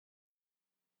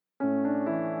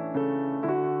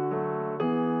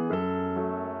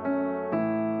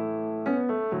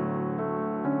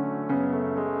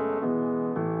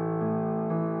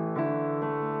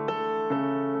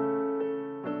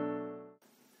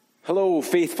Hello,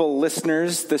 faithful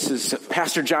listeners. This is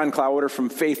Pastor John Cloudwater from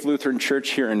Faith Lutheran Church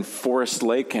here in Forest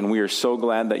Lake, and we are so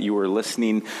glad that you are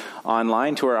listening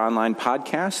online to our online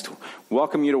podcast.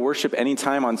 Welcome you to worship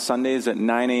anytime on Sundays at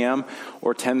 9 a.m.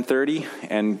 or 10:30,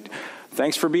 and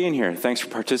thanks for being here. Thanks for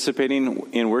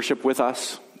participating in worship with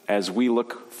us as we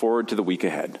look forward to the week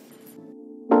ahead.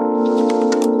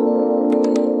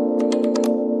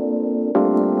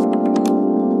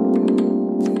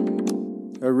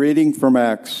 A reading from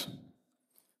Acts.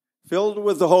 Filled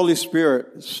with the Holy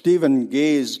Spirit, Stephen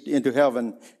gazed into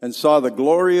heaven and saw the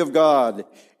glory of God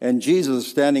and Jesus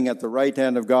standing at the right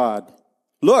hand of God.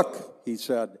 "Look," he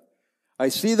said, "I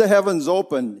see the heavens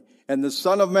opened and the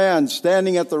Son of Man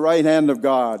standing at the right hand of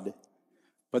God."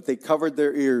 But they covered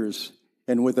their ears,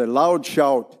 and with a loud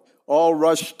shout, all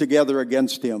rushed together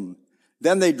against him.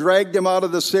 Then they dragged him out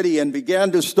of the city and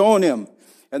began to stone him.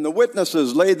 And the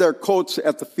witnesses laid their coats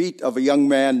at the feet of a young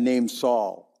man named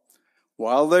Saul.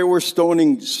 While they were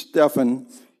stoning Stephen,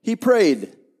 he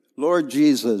prayed, "Lord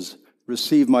Jesus,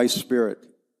 receive my spirit."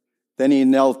 Then he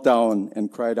knelt down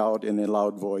and cried out in a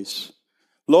loud voice,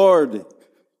 "Lord,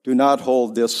 do not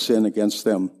hold this sin against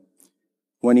them."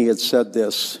 When he had said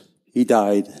this, he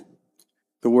died.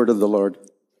 The word of the Lord.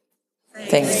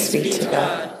 Thanks be to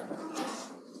God.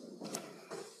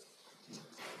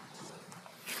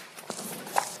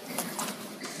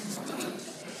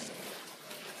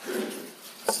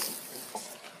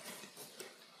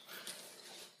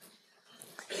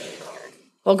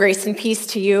 Well, grace and peace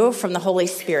to you from the Holy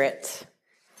Spirit,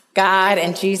 God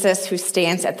and Jesus who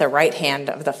stands at the right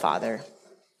hand of the Father.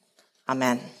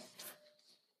 Amen.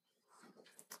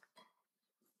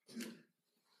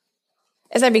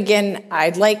 As I begin,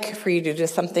 I'd like for you to do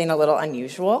something a little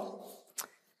unusual.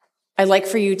 I'd like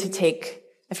for you to take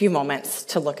a few moments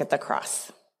to look at the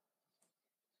cross.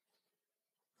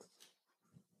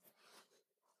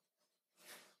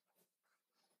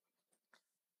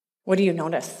 What do you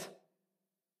notice?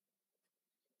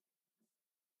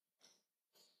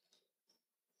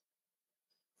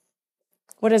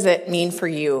 What does it mean for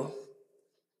you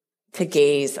to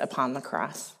gaze upon the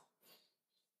cross?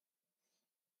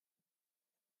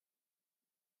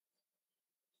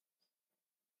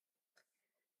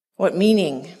 What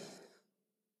meaning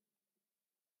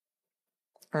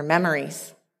or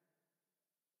memories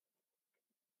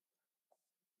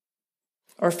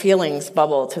or feelings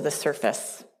bubble to the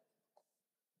surface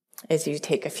as you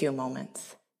take a few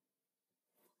moments?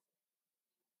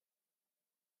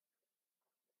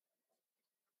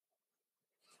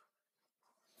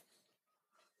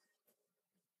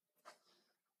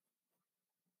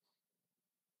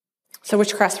 So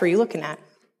which cross were you looking at?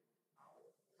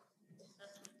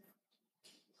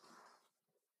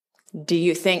 Do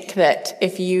you think that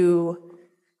if you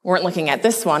weren't looking at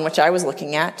this one, which I was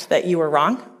looking at, that you were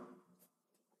wrong?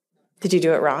 Did you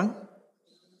do it wrong?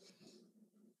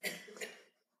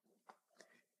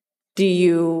 Do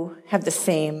you have the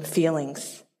same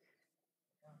feelings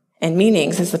and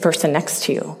meanings as the person next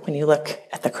to you when you look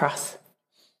at the cross?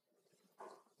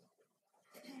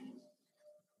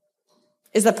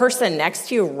 Is the person next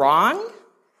to you wrong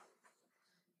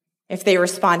if they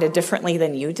responded differently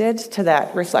than you did to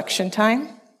that reflection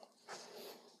time?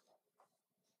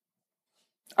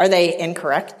 Are they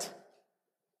incorrect?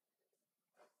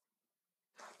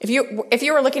 If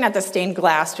you were looking at the stained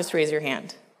glass, just raise your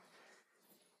hand.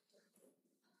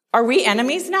 Are we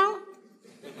enemies now?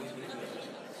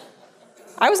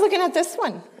 I was looking at this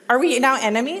one. Are we now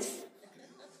enemies?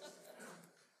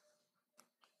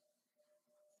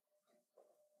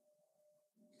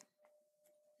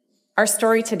 Our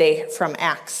story today from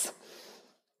Acts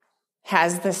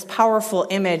has this powerful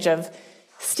image of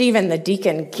Stephen the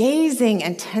deacon gazing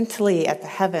intently at the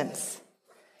heavens.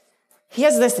 He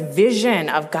has this vision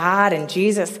of God and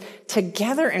Jesus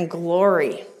together in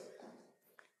glory.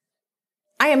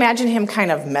 I imagine him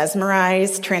kind of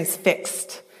mesmerized,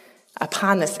 transfixed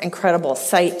upon this incredible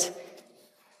sight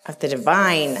of the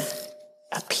divine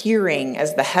appearing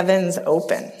as the heavens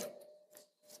open.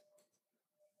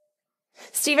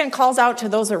 Stephen calls out to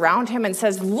those around him and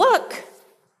says, "Look!"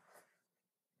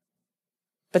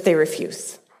 But they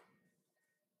refuse.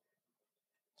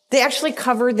 They actually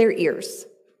covered their ears,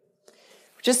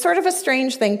 which is sort of a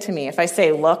strange thing to me if I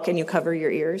say look and you cover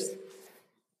your ears.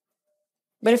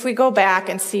 But if we go back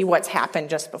and see what's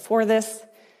happened just before this,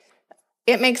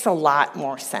 it makes a lot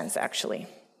more sense, actually.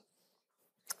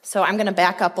 So I'm going to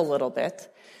back up a little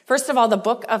bit. First of all, the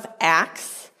book of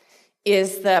Acts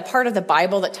is the part of the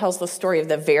Bible that tells the story of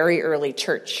the very early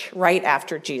church right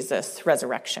after Jesus'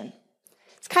 resurrection.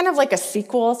 It's kind of like a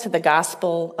sequel to the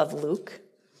Gospel of Luke.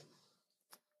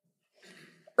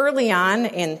 Early on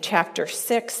in chapter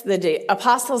 6, the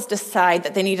apostles decide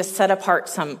that they need to set apart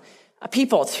some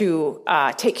people to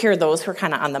take care of those who are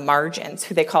kind of on the margins,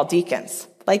 who they call deacons,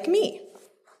 like me.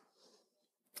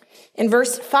 In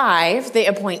verse 5, they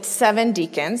appoint 7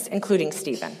 deacons, including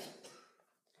Stephen.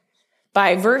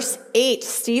 By verse 8,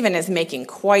 Stephen is making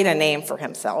quite a name for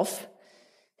himself.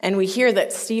 And we hear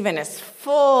that Stephen is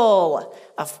full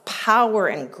of power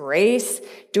and grace,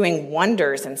 doing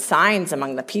wonders and signs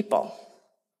among the people.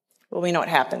 Well, we know what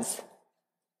happens.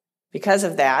 Because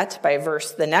of that, by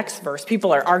the next verse,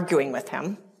 people are arguing with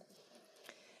him.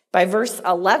 By verse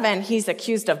 11, he's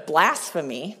accused of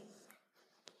blasphemy.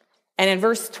 And in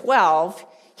verse 12,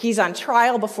 he's on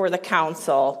trial before the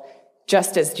council,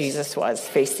 just as Jesus was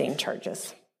facing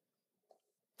charges.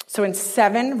 So in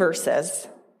 7 verses,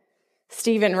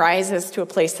 Stephen rises to a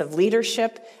place of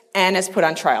leadership and is put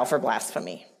on trial for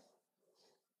blasphemy.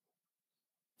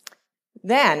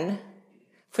 Then,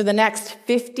 for the next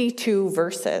 52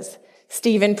 verses,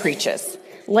 Stephen preaches,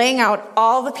 laying out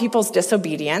all the people's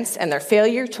disobedience and their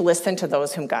failure to listen to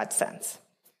those whom God sends.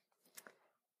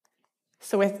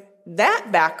 So with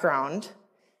that background,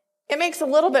 it makes a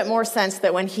little bit more sense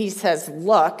that when he says,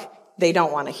 look, they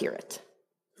don't want to hear it,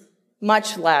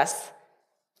 much less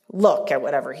look at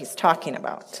whatever he's talking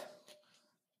about.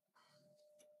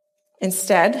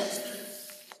 Instead,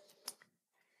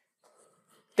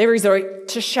 they resort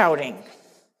to shouting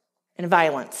and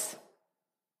violence,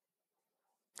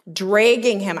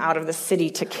 dragging him out of the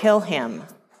city to kill him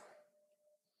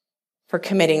for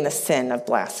committing the sin of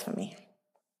blasphemy.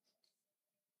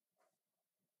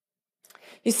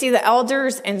 You see, the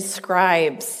elders and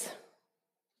scribes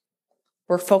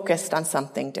were focused on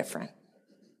something different.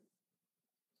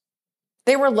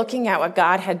 They were looking at what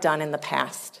God had done in the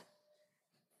past.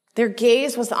 Their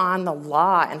gaze was on the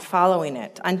law and following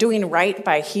it, on doing right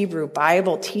by Hebrew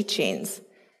Bible teachings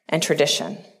and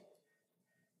tradition.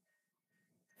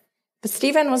 But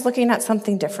Stephen was looking at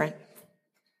something different.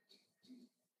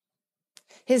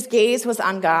 His gaze was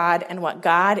on God and what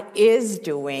God is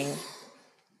doing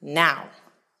now.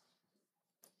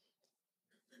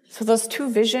 So those two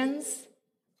visions,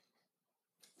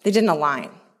 they didn't align.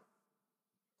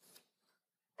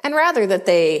 And rather that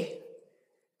they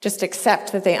just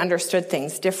accept that they understood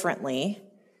things differently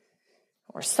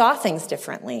or saw things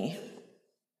differently,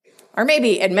 or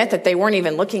maybe admit that they weren't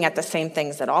even looking at the same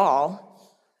things at all,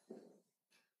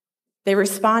 they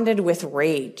responded with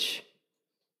rage.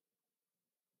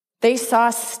 They saw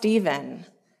Stephen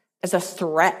as a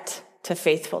threat to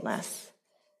faithfulness,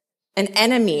 an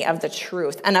enemy of the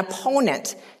truth, an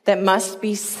opponent that must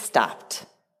be stopped,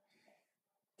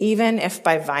 even if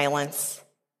by violence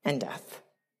and death.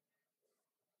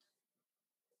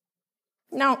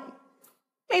 Now,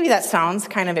 maybe that sounds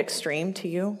kind of extreme to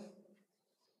you,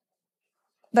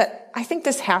 but I think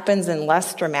this happens in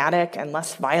less dramatic and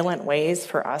less violent ways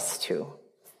for us too,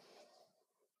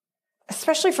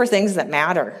 especially for things that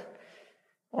matter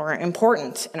or are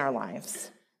important in our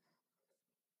lives.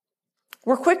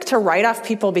 We're quick to write off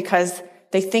people because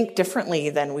they think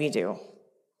differently than we do,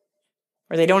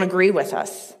 or they don't agree with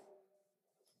us.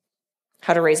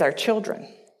 How to raise our children,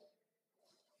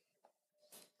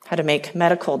 how to make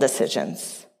medical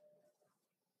decisions,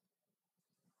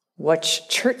 which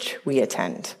church we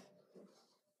attend,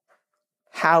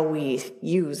 how we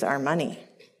use our money,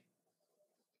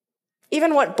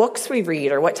 even what books we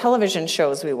read or what television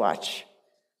shows we watch.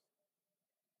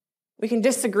 We can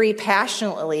disagree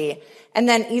passionately and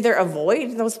then either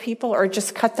avoid those people or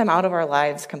just cut them out of our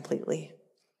lives completely.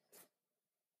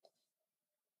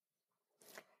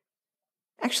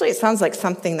 Actually, it sounds like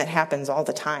something that happens all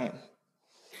the time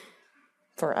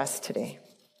for us today.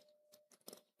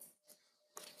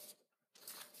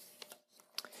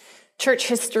 Church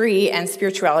history and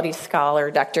spirituality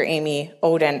scholar Dr. Amy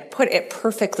Oden put it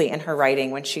perfectly in her writing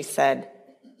when she said,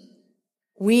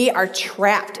 "We are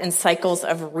trapped in cycles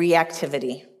of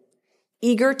reactivity,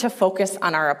 eager to focus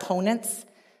on our opponents,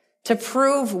 to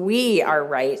prove we are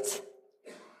right.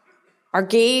 Our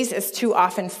gaze is too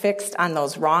often fixed on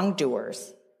those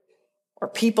wrongdoers or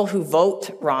people who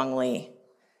vote wrongly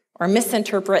or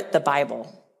misinterpret the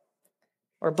Bible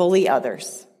or bully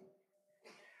others.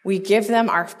 We give them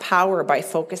our power by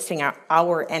focusing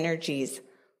our energies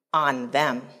on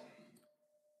them,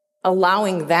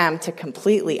 allowing them to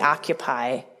completely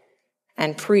occupy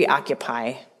and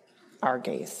preoccupy our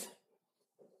gaze."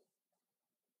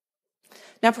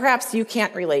 Now, perhaps you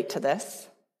can't relate to this,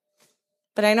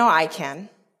 but I know I can.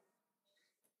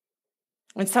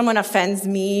 When someone offends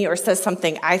me or says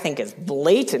something I think is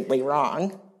blatantly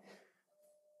wrong,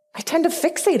 I tend to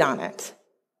fixate on it.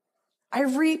 I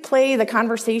replay the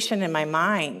conversation in my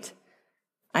mind.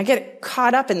 I get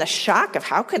caught up in the shock of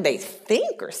how could they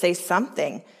think or say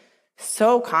something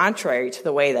so contrary to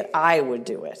the way that I would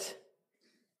do it.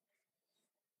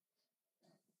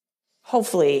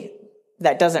 Hopefully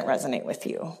that doesn't resonate with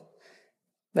you,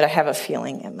 but I have a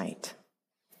feeling it might.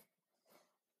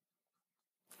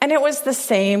 And it was the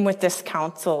same with this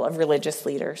council of religious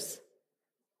leaders.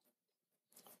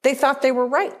 They thought they were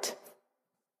right.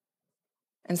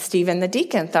 And Stephen the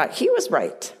deacon thought he was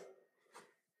right.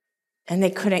 And they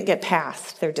couldn't get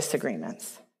past their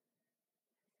disagreements.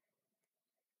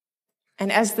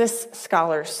 And as this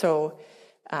scholar so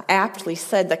aptly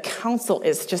said, the council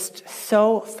is just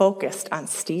so focused on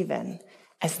Stephen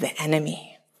as the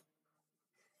enemy,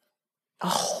 a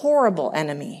horrible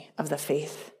enemy of the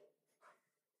faith.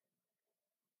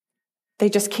 They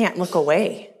just can't look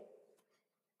away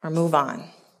or move on.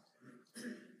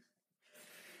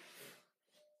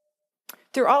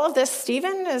 Through all of this,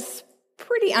 Stephen is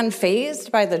pretty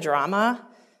unfazed by the drama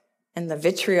and the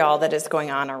vitriol that is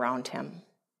going on around him.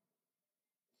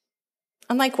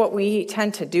 Unlike what we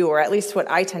tend to do, or at least what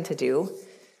I tend to do,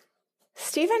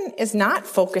 Stephen is not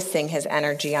focusing his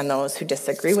energy on those who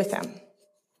disagree with him.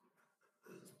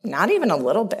 Not even a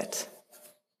little bit.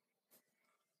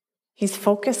 He's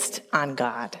focused on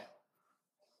God.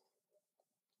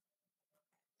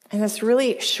 In this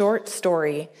really short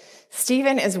story,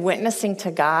 Stephen is witnessing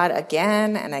to God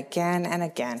again and again and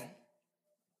again.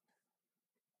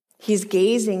 He's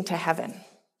gazing to heaven.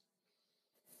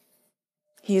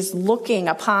 He is looking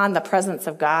upon the presence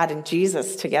of God and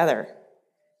Jesus together.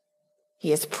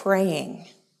 He is praying.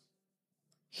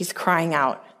 He's crying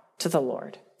out to the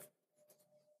Lord.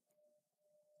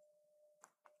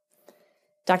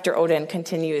 Dr. Oden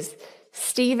continues,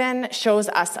 Stephen shows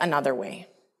us another way.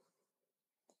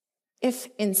 If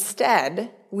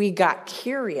instead we got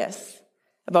curious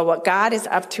about what God is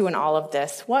up to in all of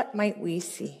this, what might we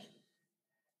see?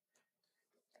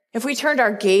 If we turned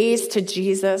our gaze to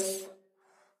Jesus,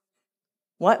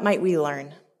 what might we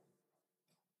learn?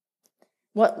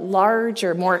 What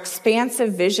larger, more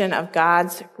expansive vision of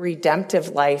God's redemptive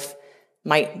life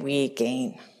might we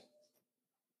gain?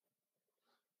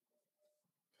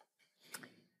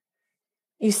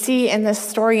 You see, in this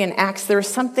story in Acts, there is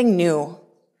something new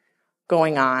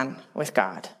going on with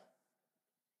God.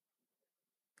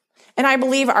 And I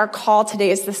believe our call today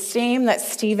is the same that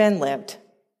Stephen lived,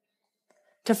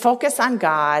 to focus on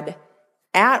God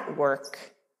at work,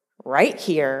 right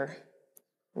here,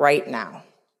 right now.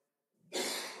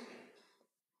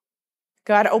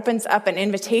 God opens up an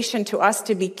invitation to us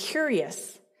to be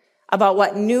curious about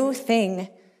what new thing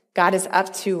God is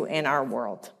up to in our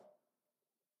world.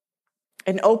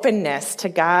 An openness to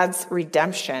God's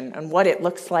redemption and what it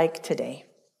looks like today.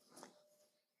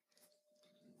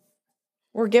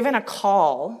 We're given a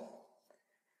call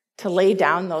to lay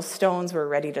down those stones we're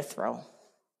ready to throw,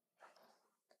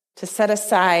 to set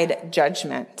aside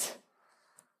judgment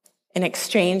in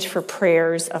exchange for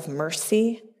prayers of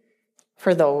mercy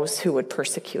for those who would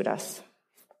persecute us.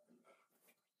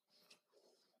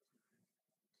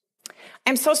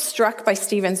 I'm so struck by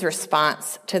Stephen's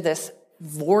response to this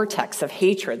vortex of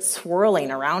hatred swirling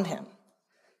around him.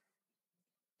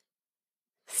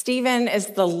 Stephen is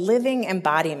the living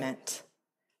embodiment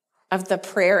of the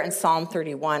prayer in Psalm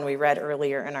 31 we read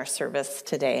earlier in our service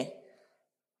today.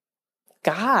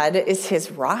 God is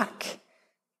his rock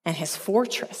and his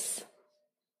fortress,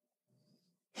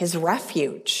 his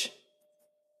refuge,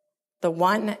 the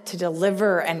one to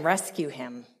deliver and rescue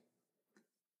him,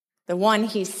 the one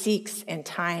he seeks in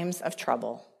times of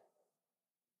trouble.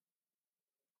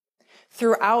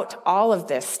 Throughout all of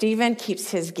this, Stephen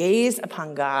keeps his gaze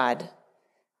upon God,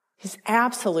 his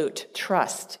absolute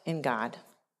trust in God.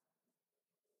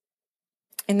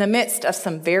 In the midst of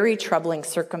some very troubling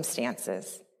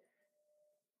circumstances,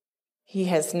 he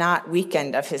has not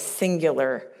weakened of his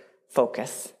singular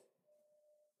focus.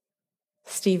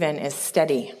 Stephen is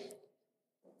steady.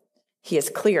 He is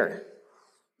clear.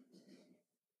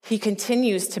 He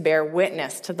continues to bear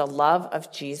witness to the love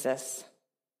of Jesus.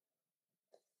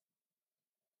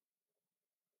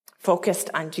 Focused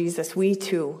on Jesus, we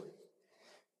too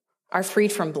are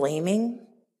freed from blaming,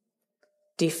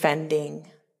 defending,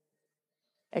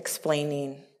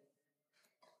 explaining,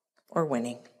 or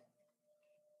winning.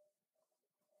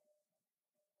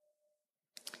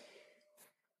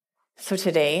 So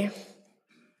today,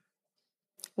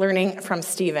 learning from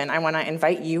Stephen, I want to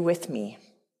invite you with me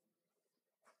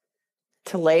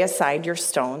to lay aside your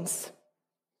stones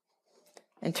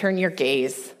and turn your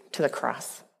gaze to the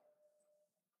cross.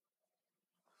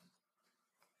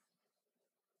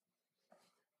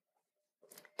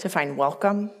 to find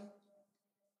welcome,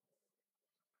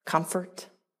 comfort,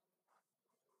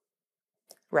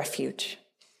 refuge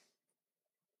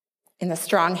in the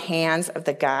strong hands of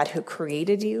the God who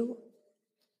created you,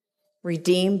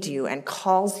 redeemed you, and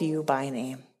calls you by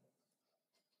name.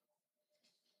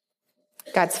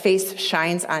 God's face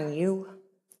shines on you.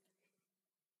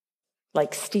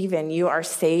 Like Stephen, you are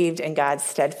saved in God's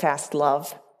steadfast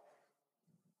love.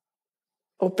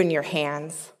 Open your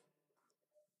hands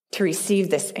to receive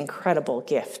this incredible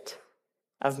gift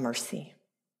of mercy.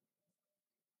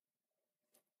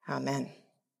 Amen.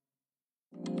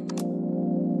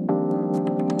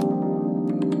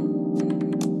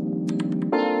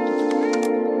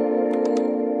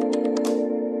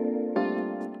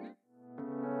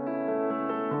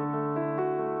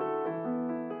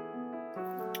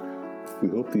 We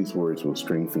hope these words will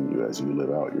strengthen you as you live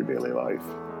out your daily life.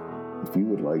 If you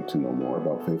would like to know more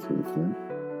about Faith Lutheran,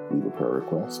 leave a prayer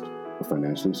request, or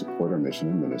financially support our mission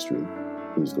and ministry,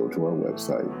 please go to our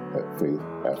website at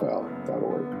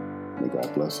faithfl.org. May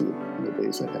God bless you in the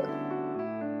days ahead.